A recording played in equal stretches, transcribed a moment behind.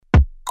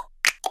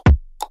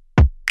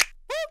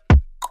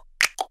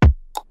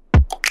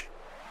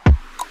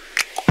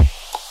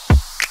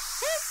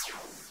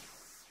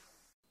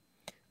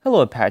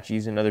Hello,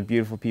 Apaches and other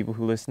beautiful people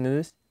who listen to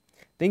this.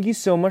 Thank you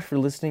so much for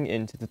listening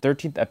in to the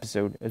 13th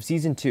episode of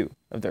Season 2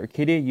 of the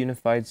Arcadia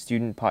Unified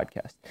Student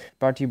Podcast,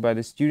 brought to you by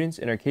the students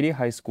in Arcadia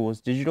High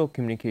School's Digital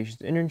Communications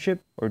Internship,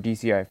 or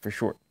DCI for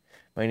short.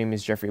 My name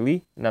is Jeffrey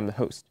Lee, and I'm the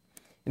host.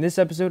 In this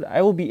episode,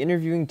 I will be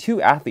interviewing two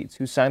athletes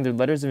who signed their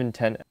letters of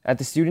intent at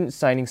the student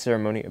signing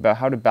ceremony about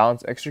how to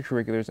balance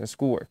extracurriculars and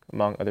schoolwork,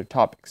 among other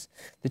topics.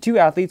 The two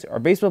athletes are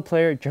baseball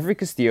player Jeffrey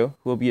Castillo,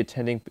 who will be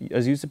attending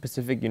Azusa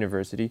Pacific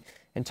University,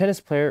 and tennis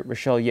player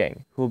Rochelle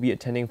Yang, who will be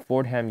attending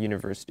Fordham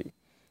University.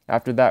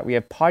 After that, we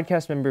have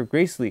podcast member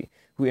Grace Lee,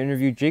 who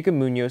interviewed Jacob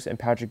Munoz and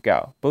Patrick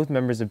Gao, both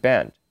members of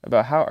BAND,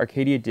 about how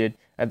Arcadia did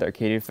at the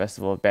Arcadia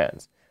Festival of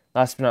Bands.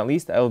 Last but not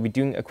least, I will be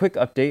doing a quick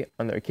update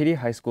on the Arcadia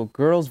High School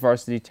girls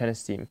varsity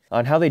tennis team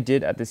on how they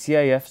did at the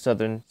CIF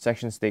Southern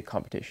Section State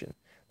Competition.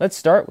 Let's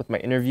start with my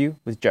interview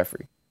with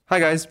Jeffrey. Hi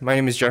guys, my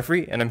name is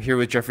Jeffrey, and I'm here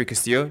with Jeffrey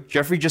Castillo.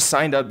 Jeffrey just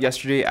signed up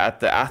yesterday at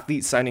the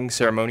athlete signing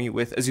ceremony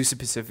with Azusa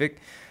Pacific.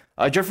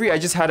 Jeffrey, I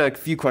just had a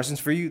few questions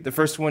for you. The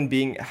first one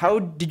being, how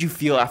did you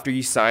feel after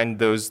you signed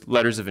those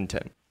letters of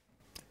intent?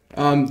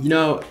 I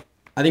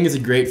think it's a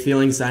great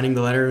feeling signing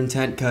the letter of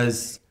intent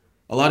because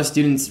a lot of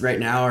students right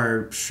now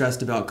are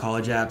stressed about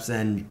college apps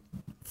and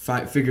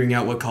figuring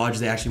out what college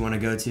they actually want to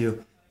go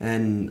to.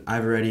 And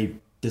I've already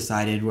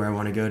decided where I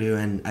want to go to,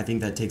 and I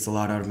think that takes a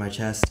lot out of my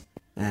chest,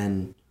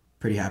 and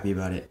pretty happy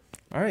about it.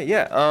 All right,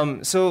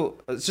 yeah. So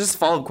just a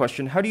follow-up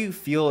question. How do you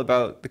feel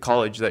about the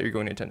college that you're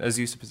going to attend,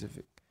 Azusa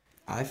Pacific?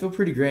 I feel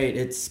pretty great.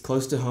 It's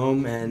close to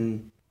home,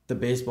 and the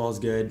baseball's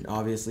good.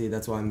 Obviously,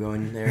 that's why I'm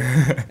going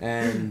there.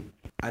 And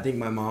I think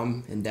my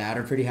mom and dad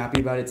are pretty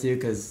happy about it too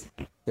because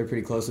they're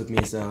pretty close with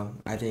me. So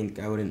I think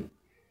I wouldn't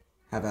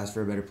have asked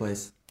for a better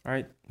place. All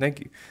right, thank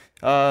you.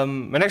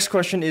 My next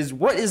question is,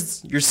 what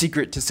is your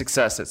secret to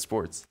success at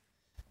sports?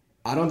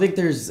 I don't think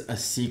there's a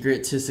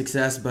secret to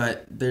success,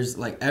 but there's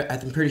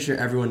I'm pretty sure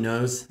everyone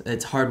knows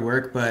it's hard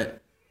work.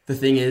 But the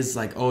thing is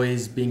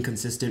always being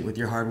consistent with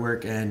your hard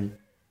work and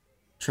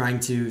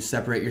trying to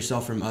separate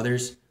yourself from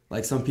others.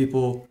 Like some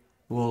people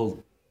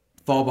will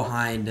fall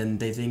behind and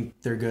they think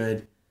they're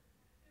good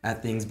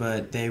at things,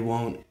 but they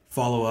won't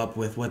follow up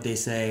with what they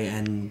say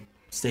and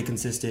stay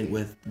consistent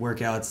with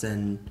workouts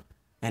and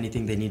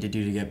anything they need to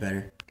do to get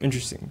better.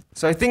 Interesting.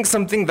 So I think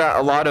something that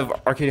a lot of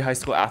Arcadia High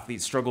School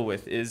athletes struggle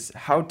with is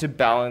how to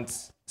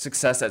balance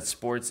success at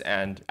sports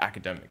and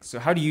academics. So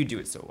how do you do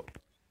it so well?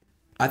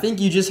 I think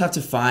you just have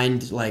to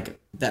find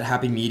that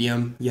happy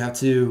medium. You have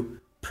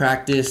to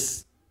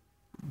practice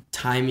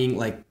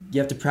timing, you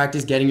have to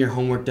practice getting your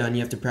homework done. You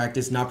have to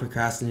practice not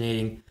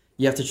procrastinating.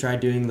 You have to try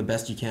doing the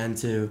best you can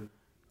to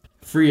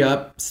free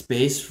up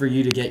space for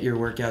you to get your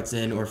workouts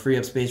in, or free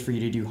up space for you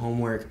to do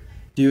homework.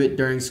 Do it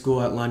during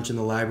school at lunch in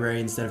the library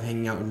instead of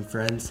hanging out with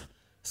friends.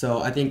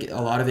 So I think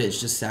a lot of it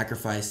is just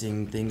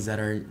sacrificing things that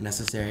are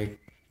necessary.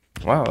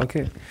 Wow,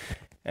 okay.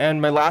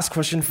 And my last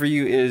question for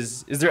you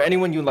is there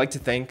anyone you'd like to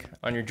thank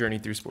on your journey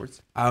through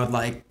sports? I would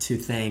like to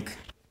thank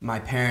my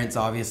parents,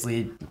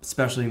 obviously,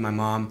 especially my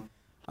mom.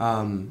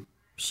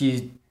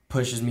 She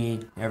pushes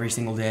me every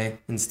single day,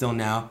 and still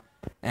now.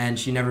 And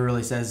she never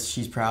really says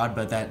she's proud,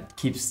 but that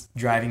keeps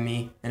driving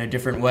me in a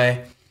different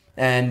way.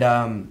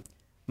 And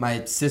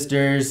my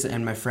sisters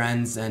and my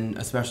friends, and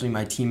especially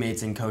my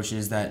teammates and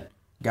coaches that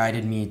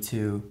guided me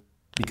to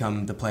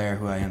become the player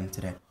who I am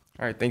today.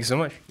 All right, thank you so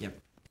much. Yep.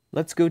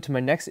 Let's go to my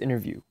next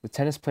interview with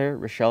tennis player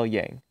Rochelle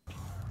Yang.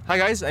 Hi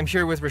guys, I'm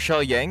here with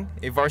Rochelle Yang,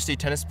 a varsity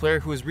tennis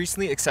player who was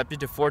recently accepted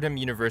to Fordham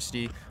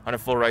University on a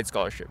full-ride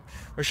scholarship.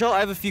 Rochelle,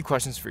 I have a few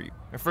questions for you.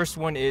 My first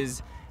one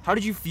is, how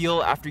did you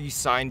feel after you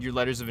signed your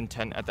letters of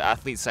intent at the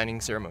athlete signing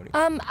ceremony?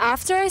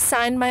 After I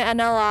signed my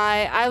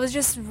NLI, I was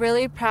just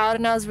really proud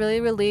and I was really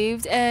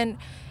relieved, and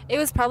it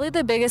was probably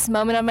the biggest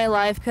moment of my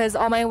life because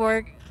all my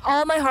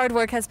hard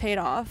work has paid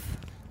off.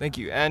 Thank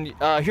you. And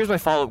here's my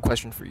follow-up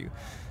question for you.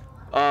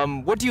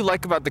 What do you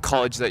like about the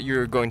college that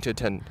you're going to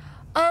attend?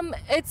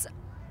 It's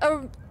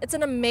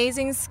an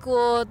amazing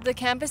school. The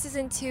campus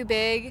isn't too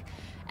big,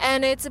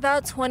 and it's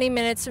about 20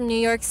 minutes from New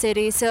York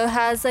City, so it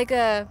has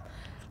a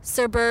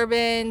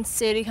suburban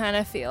city kind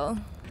of feel.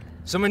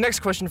 So my next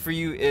question for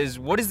you is,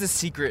 what is the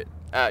secret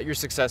at your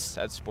success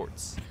at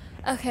sports?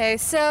 Okay,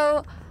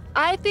 so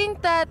I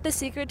think that the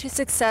secret to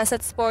success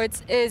at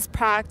sports is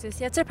practice.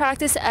 You have to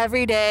practice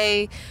every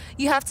day.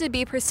 You have to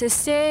be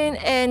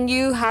persistent, and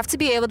you have to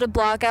be able to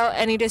block out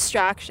any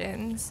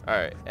distractions. All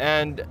right.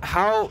 And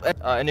how,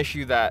 an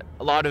issue that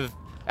a lot of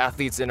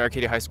athletes in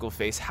Arcadia High School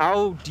face,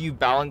 how do you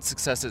balance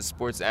success at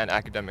sports and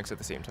academics at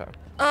the same time?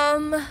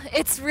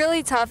 It's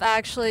really tough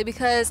actually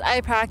because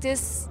I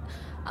practice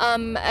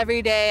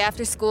every day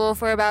after school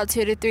for about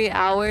 2 to 3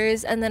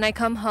 hours, and then I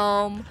come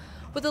home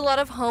with a lot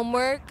of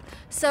homework.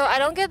 So I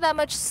don't get that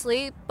much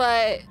sleep,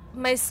 but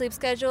my sleep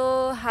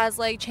schedule has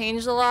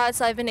changed a lot,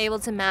 so I've been able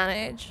to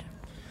manage.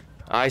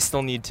 I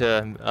still need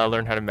to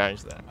learn how to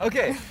manage that.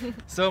 Okay,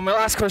 so my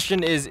last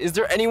question is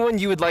there anyone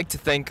you would like to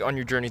thank on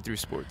your journey through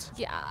sports?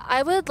 Yeah,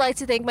 I would like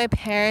to thank my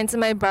parents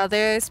and my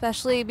brother,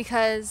 especially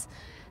because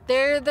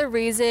they're the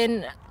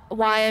reason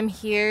why I'm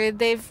here.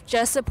 They've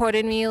just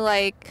supported me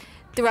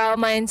throughout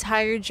my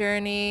entire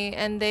journey,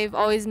 and they've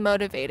always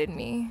motivated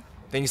me.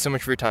 Thank you so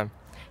much for your time.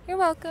 You're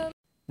welcome.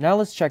 Now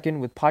let's check in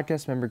with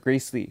podcast member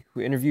Grace Lee,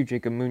 who interviewed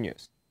Jacob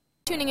Munoz.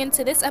 Tuning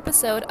into this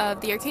episode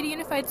of the Arcadia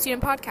Unified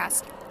Student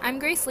Podcast. I'm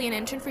Grace Lee, an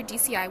intern for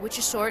DCI, which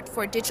is short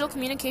for Digital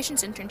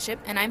Communications Internship,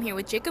 and I'm here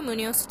with Jacob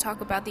Munoz to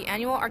talk about the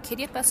annual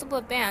Arcadia Festival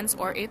of Bands,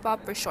 or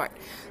AFOB for short.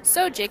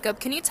 So, Jacob,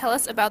 can you tell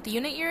us about the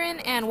unit you're in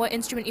and what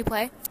instrument you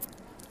play?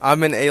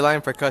 I'm in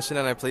A-line percussion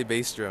and I play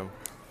bass drum.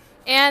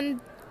 And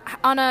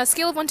on a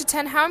scale of 1 to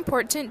 10, how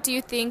important do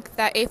you think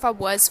that AFOB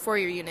was for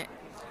your unit?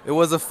 It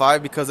was a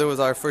 5 because it was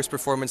our first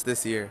performance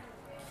this year.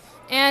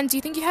 And do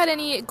you think you had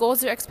any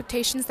goals or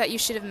expectations that you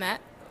should have met?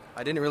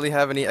 I didn't really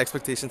have any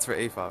expectations for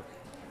AFOB.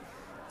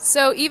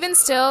 So even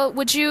still,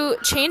 would you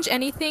change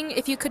anything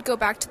if you could go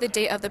back to the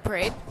day of the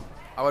parade?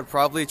 I would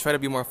probably try to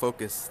be more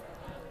focused.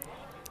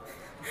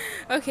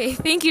 Okay,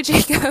 thank you,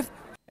 Jacob.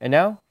 And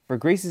now for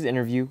Grace's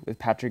interview with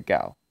Patrick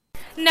Gao.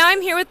 Now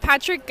I'm here with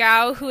Patrick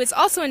Gao, who is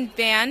also in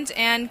band,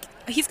 and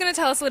he's going to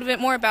tell us a little bit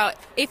more about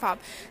AFOB.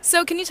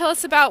 So can you tell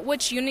us about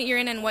which unit you're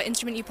in and what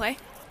instrument you play?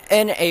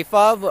 In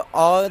AFOB,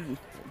 all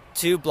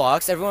 2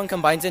 blocks, everyone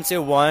combines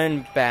into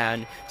one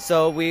band,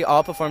 so we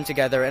all perform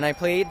together, and I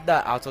played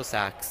the alto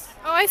sax.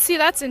 Oh, I see.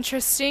 That's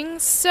interesting.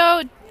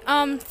 So,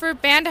 for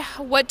band,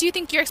 what do you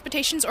think your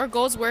expectations or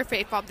goals were for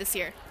AFOB this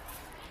year?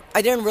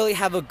 I didn't really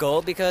have a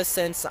goal because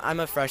since I'm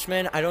a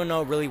freshman, I don't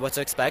know really what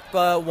to expect,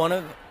 but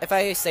if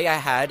I say I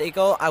had a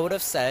goal, I would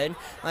have said,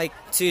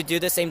 to do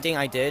the same thing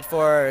I did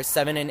for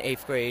 7th and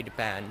 8th grade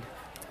band.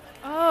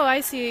 Oh, I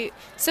see.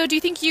 So do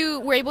you think you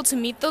were able to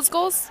meet those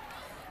goals?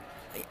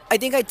 I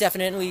think I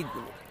definitely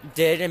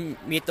did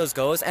meet those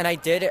goals, and I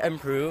did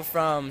improve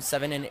from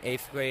 7th and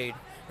 8th grade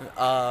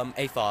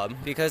AFOB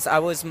because I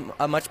was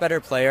a much better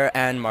player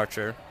and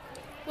marcher.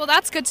 Well,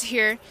 that's good to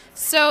hear.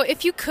 So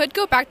if you could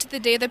go back to the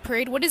day of the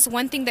parade, what is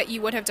one thing that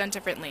you would have done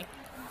differently?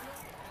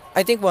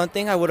 I think one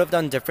thing I would have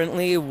done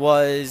differently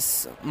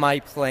was my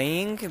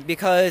playing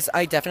because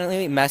I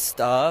definitely messed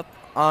up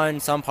on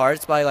some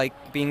parts by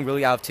being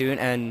really out of tune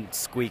and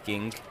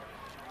squeaking.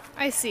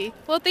 I see.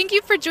 Well, thank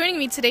you for joining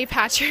me today,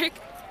 Patrick.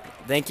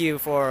 Thank you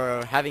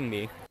for having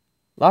me.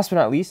 Last but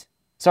not least,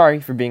 sorry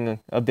for being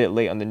a bit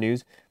late on the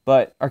news,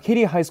 but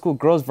Arcadia High School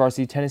girls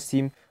varsity tennis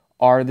team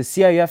are the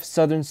CIF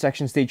Southern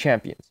Section State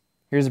Champions.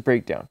 Here's a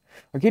breakdown.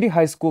 Arcadia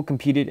High School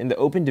competed in the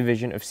Open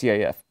Division of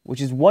CIF, which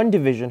is one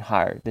division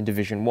higher than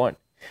Division 1.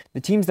 The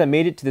teams that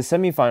made it to the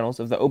semifinals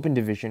of the Open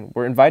Division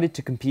were invited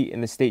to compete in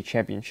the state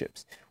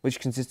championships, which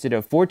consisted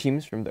of 4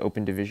 teams from the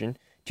Open Division,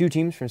 2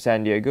 teams from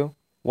San Diego,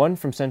 1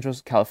 from Central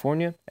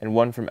California, and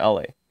 1 from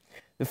LA.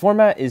 The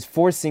format is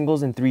 4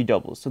 singles and 3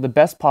 doubles, so the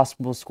best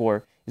possible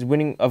score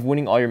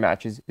winning all your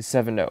matches is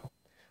 7-0.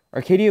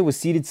 Arcadia was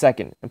seeded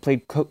second and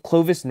played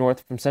Clovis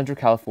North from Central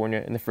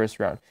California in the first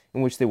round,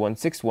 in which they won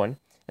 6-1,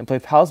 and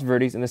played Palos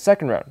Verdes in the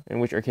second round, in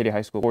which Arcadia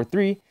High School won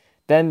 4-3.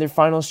 Then their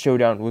final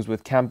showdown was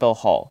with Campbell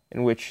Hall,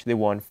 in which they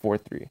won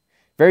 4-3.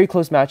 Very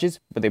close matches,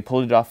 but they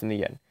pulled it off in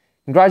the end.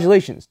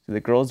 Congratulations to the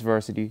girls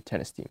varsity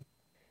tennis team.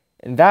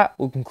 And that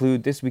will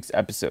conclude this week's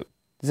episode.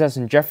 This has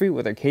been Jeffrey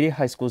with Arcadia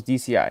High School's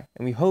DCI,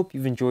 and we hope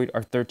you've enjoyed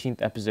our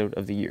 13th episode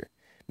of the year.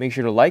 Make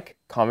sure to like,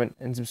 comment,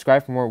 and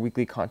subscribe for more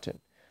weekly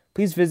content.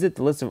 Please visit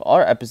the list of all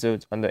our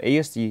episodes on the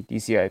ASD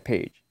DCI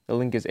page. The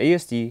link is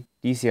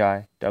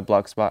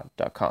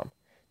asddci.blogspot.com.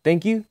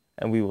 Thank you,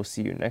 and we will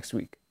see you next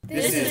week.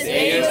 This is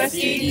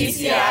AUSD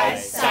DCI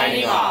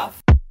signing off.